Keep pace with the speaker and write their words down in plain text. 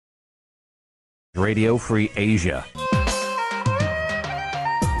Radio Free Asia.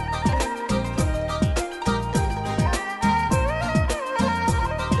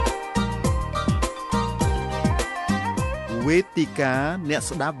 Vetika អ្នក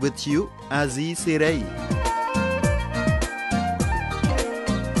ស្ដាប់វិទ្យុអាស៊ីសេរីឥ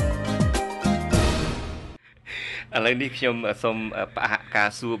ឡូវនេះខ្ញុំសូមផ្អាកការ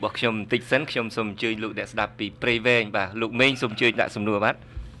សួររបស់ខ្ញុំបន្តិចសិនខ្ញុំសូមអញ្ជើញលោកអ្នកស្ដាប់ពីព្រៃវែងបាទលោកមេងសូមអញ្ជើញដាក់សំណួរបាទ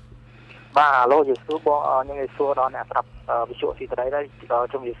លោកយេស៊ូបងខ្ញុំនិយាយសួរដល់អ្នកស្ដាប់វិទ្យុស៊ីសេរីដែរ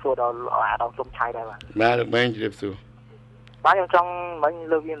ខ្ញុំនិយាយសួរដល់អាដាមសុំឆៃដែរបាទលោកមេងជម្រាបសួរបាទខ្ញុំចង់មិញ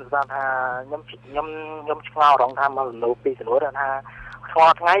លើកវាស្ដាប់ថាខ្ញុំឆ្ងល់រងថាមកលោកពីសំណួរថាឆ្ង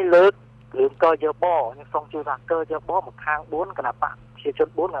ល់ថ្ងៃលើករឿងកើយើបខ្ញុំសូមជួយថាកើយើបមកខាង4គណៈបកជាជន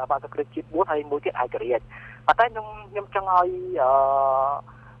4គណៈបកសង្គ្រោះជាតិ4ហើយមួយទៀតឯករាជ្យប៉ុន្តែខ្ញុំចង់ឲ្យ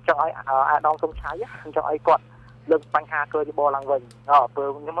អាដាមសុំឆៃខ្ញុំចង់ឲ្យគាត់លើកបញ្ហាកើយោបឡើងវិញពេល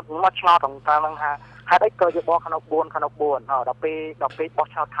ខ្ញុំមកឆ្ងល់ត្រង់ហ្នឹងថាហេតុអីកើយោបខាង4ដល់ពេលបោះ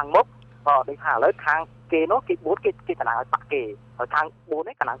ឆ្នោតខាងមុខដូចថាឥឡូវខាងគេនោះគេ4គេតំណាងឲ្យបាក់គេហើយខាង4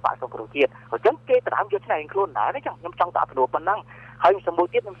នេះតំណាងបាក់សង្គ្រោះជាតិអញ្ចឹងគេតំណាងយកឆ្នៃខ្លួនដែរខ្ញុំចង់តបទៅប៉ុណ្ណឹងហើយសំមួយ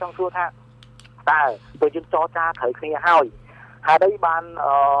ទៀតខ្ញុំចង់សួរថាតើបើយើងចរចាត្រូវគ្នាហើយហេតុអីបាន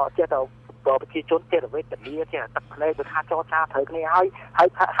ចេះទៅប្រជាជនចេះទៅវេទនាចេះទឹកភ្នែកទៅថាចរចាត្រូវគ្នាហើយ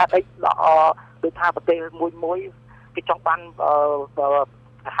ហេតុអីដូចថាប្រទេសមួយគេចង់បាន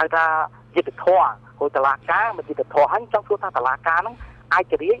ហៅថាយុទ្ធធរហៅតឡាការមិនយុទ្ធធរហើយចង់សួរថាតឡាការហ្នឹងអា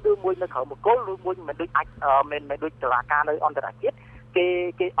ចរាយឬមួយនៅក្រៅមគលឬមួយមិនដូចអាចមិនដូចតឡាការនៅអន្តរជាតិ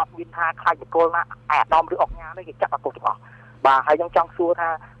គេអត់មានថាខ្លាចមគលណាអាដាមឬអុកញ៉ានេះគេចាប់អត់ទាំងអស់បាទហើយខ្ញុំចង់សួរថា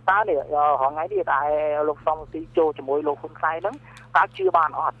តើនេះរងថ្ងៃនេះតែលោកសំស៊ីចូលជាមួយលោកហ៊ុនសែនហ្នឹងតើជឿបាន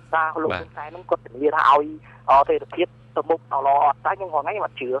អត់តើលោកហ៊ុនសែនហ្នឹងគាត់ធានាថាឲ្យទេវភាពទៅមុខដល់ល្អអត់តែខ្ញុំរងថ្ងៃខ្ញុំអ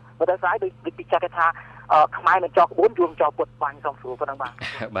ត់ជឿព្រោះតែស្អីដូចពីចាត់ថាខ្មែរនឹងចោលក្បួនយួងចោលពុតបាញ់សំស្រួលប៉ុណ្ណឹងបាទ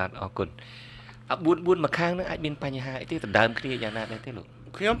បាទអរគុណ4មួយខាងនឹងអាចមានបញ្ហាអីទេដណ្ដើមគ្នាយ៉ាងណាដែរទេលោក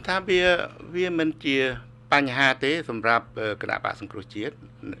ខ្ញុំថាវាមិនជាបញ្ហាទេសម្រាប់គណៈបកសង្គ្រោះជាតិ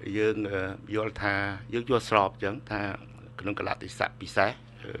យើងយល់ថាយើងយល់ស្របអញ្ចឹងថាក្នុងកលតិស័កពិសេស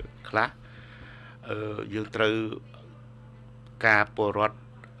ខ្លះយើងត្រូវការពលរដ្ឋ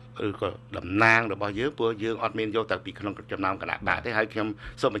ឬក៏តំណាងរបស់យើងព្រោះយើងអត់មានយកទៅពីក្នុងចំណោមគណៈបកទេហើយខ្ញុំ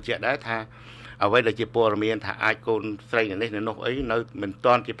សូមបញ្ជាក់ដែរថាអ្វីដែលជាព័ត៌មានថាអាចកូនស្រីនេះនៅនោះអីនៅមិន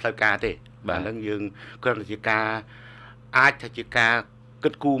ទាន់ជាផ្លូវការទេបាទហ្នឹងយើងគ្រាន់តែជាការអាចថាជាការគិ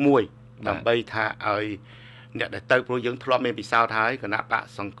តគូរមួយដើម្បីថាឲ្យអ្នកដែលទៅព្រោះយើងធ្លាប់មានពិសោធន៍ហើយគណៈបក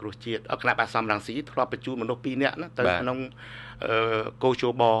សង្គ្រោះជាតិគណៈបកសំរងស៊ីធ្លាប់បញ្ជូនមនុស្ស2នាក់ណាទៅក្នុងកោជ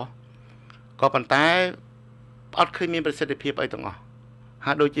បក៏ប៉ុន្តែអត់ឃើញមានប្រសិទ្ធភាពអីទាំងអស់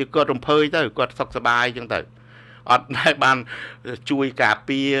ហាក់ដូចជាគាត់រំភើយទៅគាត់សុខសប្បាយអញ្ចឹងទៅអត់ដែលបានជួយការ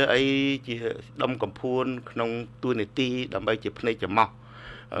ពារអីជាដុំកំភួនក្នុងទួនាទីដើម្បីជាភ្នែកច្រមុះ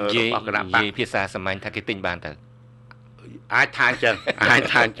របស់គណៈបកភាសាសាមញ្ញថាគេទិញបានទៅអាចថាអញ្ចឹ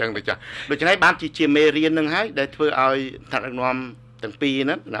ងទៅចាដូច្នេះបានជាមេរៀននឹងហើយដែលធ្វើឲ្យថ្នាក់ដឹកនាំទាំងពីរហ្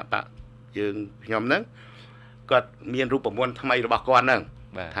នឹងគណៈបកយើងខ្ញុំហ្នឹងគាត់មានរូបមន្តថ្មីរបស់គាត់ហ្នឹង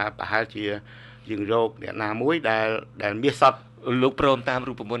ថាប្រហែលជាយើងរកអ្នកណាមួយដែលមានសតលោកព្រមតាម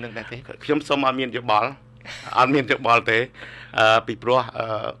រូបមន្តហ្នឹងដែរទេខ្ញុំសូមអត់មានយោបល់ទេពីព្រោះ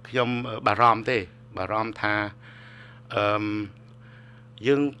ខ្ញុំបារម្ភថា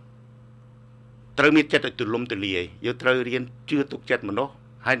យើងត្រូវមានចិត្តឲ្យទូលំទូលាយយើងត្រូវរៀនជឿទុកចិត្តមនុស្ស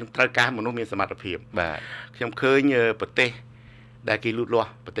ហើយនឹងត្រូវការមនុស្សមានសមត្ថភាពបាទខ្ញុំឃើញប្រទេសដែលគេលូតលាស់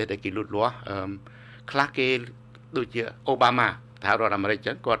ខ្លះគេដូចជាអូបាម៉ាសហរដ្ឋអាមេរិក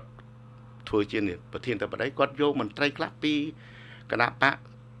ចឹងគាត់ធ្វើជាប្រធានាធិបតីគាត់យកមន្ត្រីខ្លះពីគណៈបក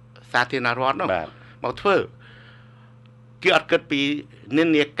សាធារណរដ្ឋនោះមកធ្វើគេអត់គិតពីនិ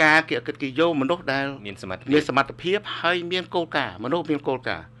ន្នាការគេអត់គិតគេយកមនុស្សដែលមានសមត្ថភាពហើយមានគោលការណ៍មនុស្សមានគោល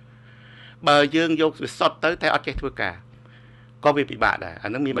ការណ៍បើយើងយកវាសុទ្ធទៅតែអត់ចេះធ្វើការក៏វាពិបាកដែរអា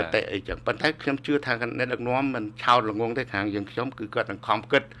នឹងមានមតិអីចឹងប៉ុន្តែខ្ញុំជឿថាអ្នកដឹកនាំមិនឆោតល្ងងទេខាងយើងខ្ញុំគឺគាត់នឹងខំ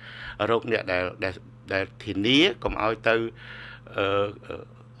គិតរកអ្នកដែលធានាកុំឲ្យទៅ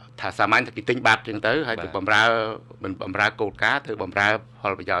ថាសាមញ្ញតែគេទិញបាត់ចឹងទៅហើយទៅបំរើគោលការណ៍ទៅបំរើផ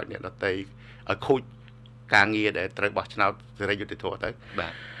លប្រយោជន៍អ្នកដទៃឲ្យខូចការងារដែលត្រូវបោះឆ្នោតសេរីយុត្តិធម៌ទៅបា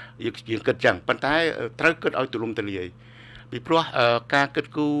ទយើងគិតចឹងប៉ុន្តែត្រូវគិតឲ្យទូលំទូលាយពីព្រោះការគិត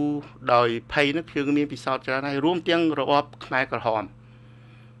គូរដោយភ័យនេះគឺមានពិសោធន៍ច្រើនហើយរួមទាំងរបបខ្មែរក្រហម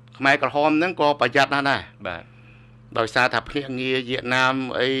ហ្នឹងក៏ប្រយ័ត្នណាស់ដែរបាទដោយសារថាភ្នាក់ងារវៀតណាម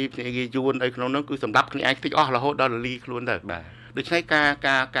អីភ្នាក់ងារយួនអីក្នុងហ្នឹងគឺសម្រាប់គ្នាឯងតិចអស់រហូតដល់រលីខ្លួនទៅបាទដូច្នេះកា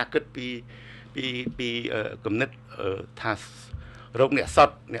រគិតពីគំនិតថារោគអ្នកសត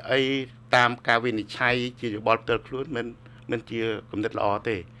អ្នកអីតាមការវិនិច្ឆ័យជាយោបល់ផ្ទាល់ខ្លួនមិនជាគំនិតល្អ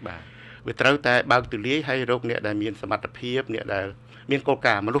ទេបាទវាត្រូវតែបើកទូលាយឲ្យរកអ្នកដែលមានសមត្ថភាពអ្នកដែល មានគោល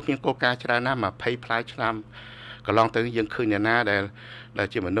ការណ៍មនុស្សមានគោលការណ៍ច្រើនណាស់20ផ្លាយឆ្នាំកន្លងទៅយើងឃើញអ្នកណាដែល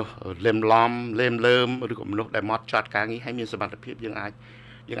ជាមនុស្សលឹមឡំលេមលើមឬក៏មនុស្សដែលមកចត់ការងារឲ្យមានសមត្ថភាពយើងអាច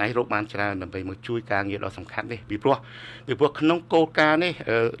រកបានច្រើនដើម្បីមកជួយការងារដ៏សំខាន់នេះពីព្រោះក្នុងគោលការណ៍នេះ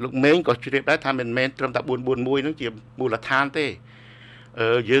លោកមេងក៏ជ្រាបដែរថាមិនមែនត្រឹមតែ441នឹងជាមូលដ្ឋានទេ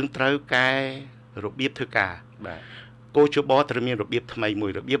យើងត្រូវកែរបៀបធ្វើការបាទគោជបត្រូវមានរបៀបថ្មីមួ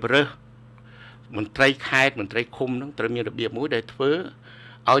យរបៀបរើសមន្ត្រីខេត្តមន្ត្រីឃុំនឹងត្រូវមានរបៀបមួយដែលធ្វើ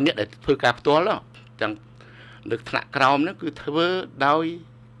ឲ្យអ្នកដែលធ្វើការផ្ទាល់ទាំងលើកថ្នាក់ក្រោមហ្នឹងគឺធ្វើដោយ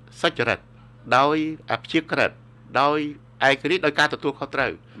សុចរិតដោយអព្យាក្រឹតដោយឯករាជ្យដោយការទទួលខុសត្រូ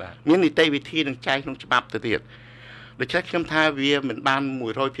វមាននីតិវិធីនឹងចែងក្នុងច្បាប់ទៅទៀតដូច្នេះខ្ញុំថាវាមិនបាន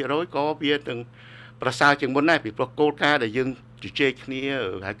 100% ក៏វានឹងប្រសើរជាងមុនដែរពីព្រោះគោលការណ៍ដែលយើងជជែកគ្នា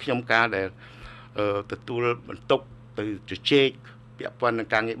ហើយខ្ញុំការដែលទទួលបន្ទុកទៅជជែកពាក់ព័ន្ធនឹង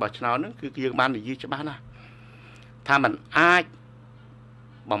ការងារបោះឆ្នោតហ្នឹងគឺយើងបាននិយាយច្បាស់ណាស់ថាมันអាច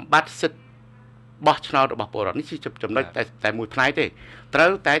បំបត្តិសិទ្ធិបោះឆ្នោតរបស់ពលរដ្ឋនេះជាចំណុចតែមួយផ្នែកទេត្រូ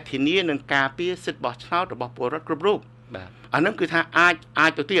វតែធានានឹងការពារសិទ្ធិបោះឆ្នោតរបស់ពលរដ្ឋគ្រប់រូបបាទអានឹងគឺថាអា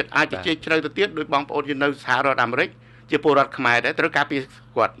ចទៅទៀតអាចជជែកជ្រៅទៅទៀតដោយបងប្អូនយើងនៅសហរដ្ឋអាមេរិកជាពលរដ្ឋខ្មែរដែរត្រូវការពារ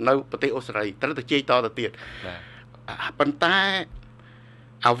គាត់នៅប្រទេសអូស្ត្រាលីត្រូវទៅជែកតទៅទៀតបាទប៉ុន្តែ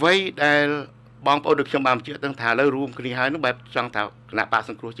អ្វីដែលបងប្អូនដូចខ្ញុំបានបញ្ជាក់ទាំងថាលើរួមគ្នាហើយនោះបែបចង់ថាគណៈបក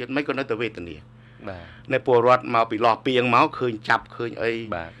សង្គ្រោះជាតិមិនក៏នៅតែវេទនាបាទនៅពលរដ្ឋមកពីលោះពីងមកឃើញចាប់ឃើញអី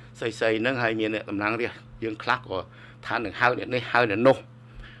បាទស្អីហ្នឹងហើយមានអ្នកតំណាងរាស្ត្រយើងខ្លះក៏ថានឹងហៅអ្នកនេះហៅអ្នកនោះ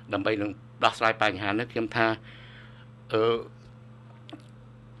ដើម្បីនឹងដោះស្រាយបញ្ហានេះខ្ញុំថា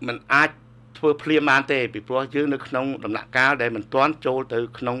มันអាចធ្វើភ្លាមបានទេពីព្រោះយើងនៅក្នុងដំណាក់កាលដែលមិនទាន់ចូលទៅ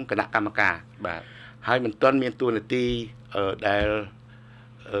ក្នុងគណៈកម្មការបាទហើយមិនទាន់មានតួនាទីដែល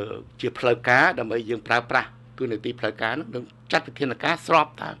ជាផ្លូវការដើម្បីយើងប្រើប្រាស់តួនាទីផ្លូវការនឹងចាត់វិធានការស្រប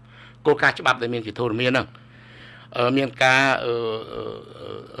តាមគោលការណ៍ច្បាប់ដែលមានជាធរមានហ្នឹងមានការ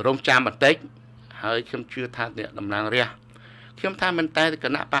រងចាំបន្តិចហើយខ្ញុំជឿថាអ្នកតំណាងរាស្ត្រខ្ញុំថាមិនតែគ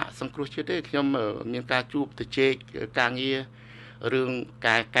ណៈបកសង្គ្រោះជាតិទេខ្ញុំមានការជួបទៅជែកការងាររឿង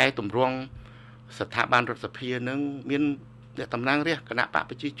កែតម្រង់ស្ថាប័នរដ្ឋសភានឹងមានអ្នកតំណាងរាស្ត្រគណៈបក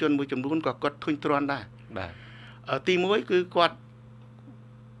ប្រជាជនមួយចំនួនក៏គាត់ធុញទ្រាន់ដែរបាទទី1គឺគាត់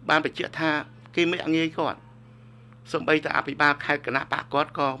បានបញ្ជាក់ថាគេមិនងាយគាត់សូម្បីតែអភិបាលខេត្តគណៈបកគាត់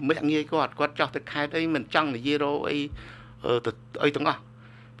ក៏មិនងាយគាត់ចោះទៅខេត្តអីមិនចង់និយាយរោអីអីទាំងអស់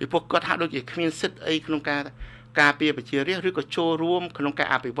ពីព្រោះគាត់ហាក់ដូចជាគ្មានសិទ្ធិអីក្នុងការពារប្រជារាស្ត្រឬក៏ចូលរួមក្នុងការ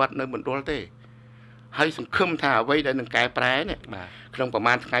អភិវឌ្ឍនៅមណ្ឌលទេហើយសង្ឃឹមថាអ្វីដែលនឹងកែប្រែនេះក្នុងប្រ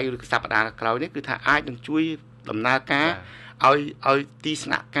ហែលថ្ងៃឬសប្តាហ៍ក្រោយនេះគឺថាអាចនឹងជួយដំណើរការឲ្យទីស្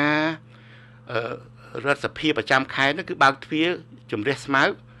នាក់ការរដ្ឋសភាប្រចាំខេត្តនោះគឺបើកទ្វារជំរះស្មៅ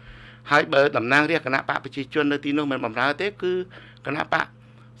ហើយបើតំណាងរាស្ត្រគណៈបកប្រជាជននៅទីនោះមិនបម្រើទេគឺគណៈបក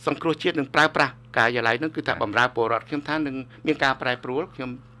សង្គ្រោះជាតិនឹងប្រើប្រាស់ការិយាល័យនោះគឺថាបម្រើពលរដ្ឋខ្ញុំថានឹងមានការប្រែប្រួលខ្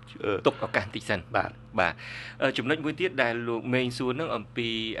ញុំទុកឱកាសតិចសិនបាទចំណុចមួយទៀតដែលលោកមេងសួរនឹងអំពី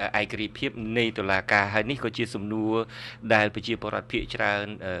ឯករាជ្យភាពនៃតុលាការហើយនេះក៏ជាសំណួរដែលប្រជាពលរដ្ឋភាគច្រើន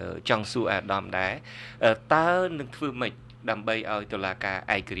ចង់សួរអាដាមដែរតើនឹងធ្វើម៉េចដើម្បីឲ្យតុលាការ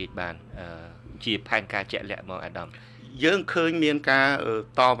ឯករាជ្យបានជាផែនការជាក់លាក់មកអាដាមយើងឃើញមានការ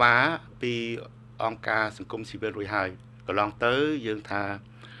តវ៉ាពីអង្គការសង្គមស៊ីវិលរួចហើយកន្លងទៅយើងថា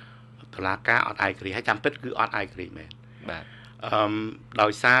តុលាការអត់ឯករាជ្យហើយចាំពិតគឺអត់ឯករាជ្យមែនបាទដោ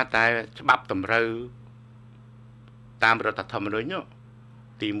យសារតែច្បាប់តម្រូវតាមរដ្ឋធម្មនុញ្ញ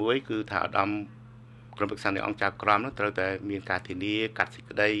ទី1គឺថាឧត្តមក្រុមប្រឹក្សានៃអង្គចៅក្រមនោះត្រូវតែមានការធានាកាត់សេច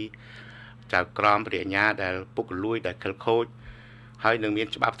ក្តីចៅក្រមព្រះញ្ញាដែលពុករលួយដែលខិលខូចហើយនឹងមាន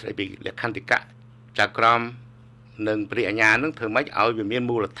ច្បាប់ស្តីពីលក្ខន្តិកៈចៅក្រមនិងព្រះញ្ញានឹងធ្វើម៉េចឲ្យវាមាន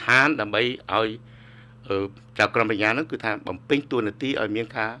មូលដ្ឋានដើម្បីឲ្យចៅក្រមព្រះញ្ញានឹងគឺថាបំពេញតួនាទីឲ្យមាន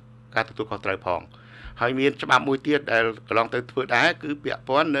ការទទួលខុសត្រូវផងហើយមានច្បាប់មួយទៀតដែលកន្លងទៅធ្វើដែរគឺពាក់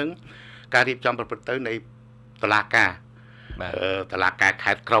ព័ន្ធនឹងការរៀបចំប្រព្រឹត្តទៅនៃតុលាការតុលាការ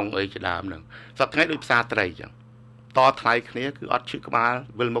ខេត្តក្រុងអីជាដើមហ្នឹងសប្តាហ៍ថ្ងៃដូចផ្សារត្រីអញ្ចឹងតថ្លៃគ្នាគឺអត់ឈឺក្បាល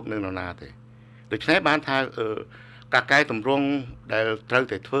វិលមុខនឹងនរណាទេដូច្នេះបានថាការកែតម្រង់ដែលត្រូវ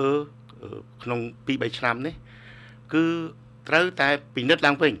តែធ្វើក្នុង 2-3 ឆ្នាំនេះគឺត្រូវតែពិនិត្យ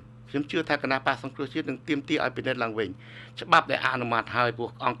ឡើងវិញខ្ញុំជឿថាគណៈបកសង្គ្រោះជាតិនឹងទាមទារឲ្យពិនិត្យឡើងវិញច្បាប់ដែលអនុម័តហើយពួក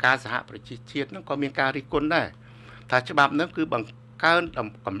អង្គការសហប្រជាជាតិនឹងក៏មានការរិះគន់ដែរថាច្បាប់នោះគឺបង្កើន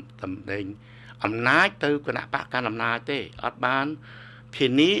តំណែងអំណាចទៅគណៈបកកាន់អំណាចទេអត់បានធា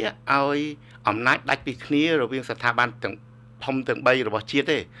នាឲ្យអំណាចដាច់ពីគ្នារវាងស្ថាប័នទាំងធំទាំង3របស់ជាតិ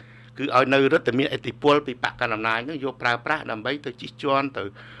ទេគឺឲ្យនៅរដ្ឋមានឥទ្ធិពលពីបកកណ្ដាលអំណាចនឹងយកប្រើប្រាស់ដើម្បីទៅជិះជាន់ទៅ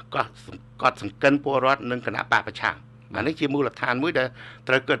កត់សង្កិនពលរដ្ឋនិងគណៈបកប្រឆាំងអានេះជាមូលដ្ឋានមួយដែល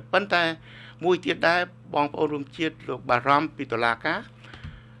ត្រូវគិតប៉ុន្តែមួយទៀតដែរបងប្អូនរួមជាតិលោកបារម្ភពីតុលាការ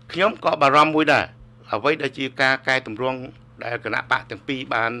ខ្ញុំក៏បារម្ភមួយដែរអ្វីដែលជាការកែតម្រង់ ដែលគណៈបកទាំងពីរ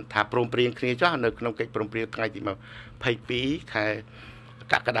បានថាព្រមព្រៀងគ្នាចោះនៅក្នុងកិច្ចព្រមព្រៀងថ្ងៃទី22ខែ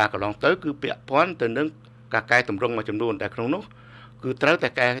កក្កដាកន្លងទៅគឺពាក់ព័ន្ធទៅនឹងការកែតម្រង់មួយចំនួនតែក្នុងនោះគឺត្រូវតែ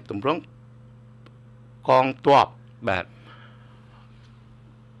កែតម្រង់កងទ័ពបាទ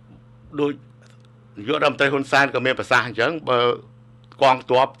ដោយនាយករដ្ឋមន្ត្រីហ៊ុនសែនក៏មានប្រសាសន៍អញ្ចឹងបើកង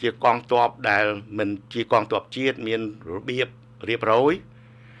ទ័ពជាកងទ័ពដែលមិនជាកងទ័ពជាតិមានរបៀបរៀបរយ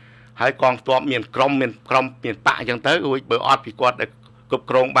ហើយកងទ័ពមានក្រុមមានបកអញ្ចឹងទៅរួចបើអត់ពីគាត់គ្រប់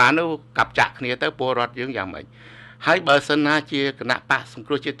គ្រងបាននោះកាប់ចាក់គ្នាទៅពលរដ្ឋយើងយ៉ាងម៉េចហើយបើសិនណាជាគណៈបកសង្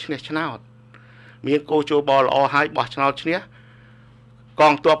គ្រោះជាតិឈ្នះឆ្នោតមានគោលចូលបល្អហើយបោះឆ្នោតឈ្នះក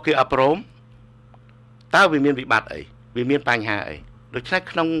ងទ័ពគឺអប់រំតើវាមានវិបត្តិអីវាមានបញ្ហាអីដូច្នេះ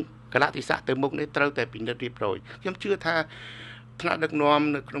ក្នុងកលៈទេសៈទៅមុខនេះត្រូវតែពិនិត្យរៀបរយខ្ញុំជឿថាថ្នាក់ដឹកនាំ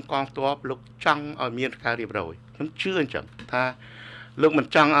នៅក្នុងកងទ័ពលោកចង់ឲ្យមានការរៀបរយខ្ញុំជឿអញ្ចឹងថាលោកមិន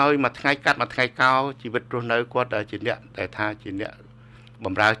ចង់ឲ្យមួយថ្ងៃកាត់មួយថ្ងៃកោជីវិតរស់នៅគាត់ជាអ្នកតែថាជាអ្នកប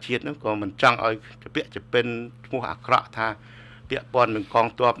ម្រើជាតិនោះក៏មិនចង់ឲ្យចពិនឈ្មោះអាក្រក់ថាពាក់ព័ន្ធនឹងកង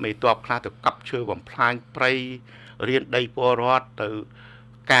ទ័ពមេទ័ពខ្លះទៅកាប់ឈើបំផ្លាញព្រៃរៀនដីពលរដ្ឋទៅ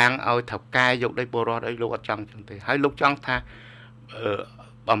កាងឲ្យថៅកែយកដីពលរដ្ឋអីលោកអត់ចង់ចឹងទេហើយលោកចង់ថា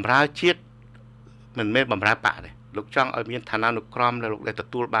បម្រើជាតិមិនមែនបម្រើបកទេលោកចង់ឲ្យមានឋានានុក្រមដែលលោកដែលទ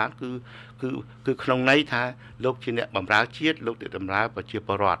ទួលបានគឺក្នុងន័យថាលោកជាអ្នកបម្រើជាតិលោកដែលបម្រើប្រជាព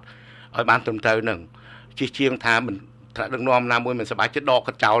លរដ្ឋឲ្យបានត្រឹមត្រូវនឹងជិះជាងថាមិនថ្នាក់ដឹកនាំណាមួយមិនសប្បាយចិត្តដក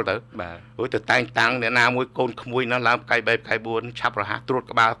គាត់ចោលទៅបាទរួចទៅតែងតាំងអ្នកណាមួយកូនក្មួយណាឡើងកាយ3កាយ4ឆាប់រហ័សត្រួត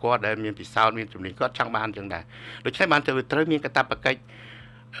ក្បាលគាត់ដែលមានពិសោធន៍មានជំនាញគាត់ចង់បានចឹងដែរដូច្នេះបានត្រូវមានកាតព្វកិច្ច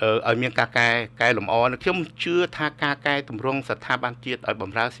ឲ្យមានការកែលម្អខ្ញុំជឿថាការកែតម្រង់ស្ថាប័នជាតិឲ្យប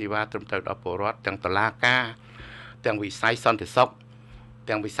ម្រើសេវាត្រឹមត្រូវដល់ពលរដ្ឋទាំងតុលាការទាំងវិស័យសន្តិសុខ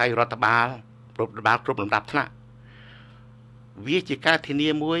ទាំងវិស័យរដ្ឋបាលគ្រប់លំដាប់ថ្នាក់វាជាការធានា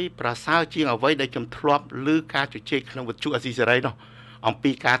មួយប្រសើរជាងអ្វីដែលខ្ញុំធ្លាប់ឮការជជែកក្នុងវិទ្យុអាស៊ីសេរីនោះអំ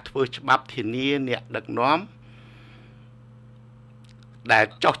ពីការធ្វើច្បាប់ធានាអ្នកដឹកនាំដែល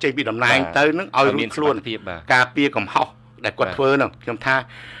ចោះចេញពីតំណែងទៅនឹងឲ្យរួចខ្លួនការពារកំហុសដែលគាត់ធ្វើនោះខ្ញុំថា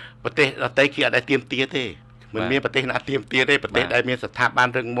ប្រទេសដទៃគេអត់ដែលទៀមទាទេមិនមានប្រទេសណាទៀមទាទេប្រទេសដែលមានស្ថាប័ន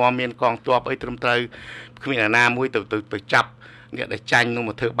រឹងមាំមានកងទ័ពអីត្រឹមត្រូវគ្មានអាណាមួយទៅចាប់អ្នកដែលចាញ់នោះម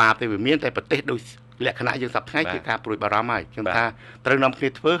កធ្វើបាបទេវាមានតែប្រទេសដូចលក្ខណៈយើងសប្តាហ៍ថ្ងៃគឺការព្រួយបារម្ភហើយខ្ញុំថាត្រូវនាំគ្នា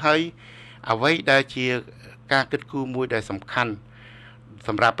ធ្វើហើយអ្វីដែលជាការគិតគូរមួយដែលសំខាន់ស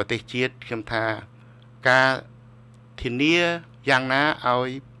ម្រាប់ប្រទេសជាតិខ្ញុំថាការធានាយ៉ាងណាឲ្យ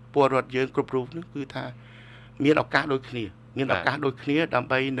ពលរដ្ឋយើងគ្រប់រូបនោះគឺថាមានឱកាសដូចគ្នាដើម្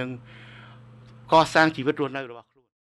បីនឹងកសាងជីវិតរស់នៅរបស់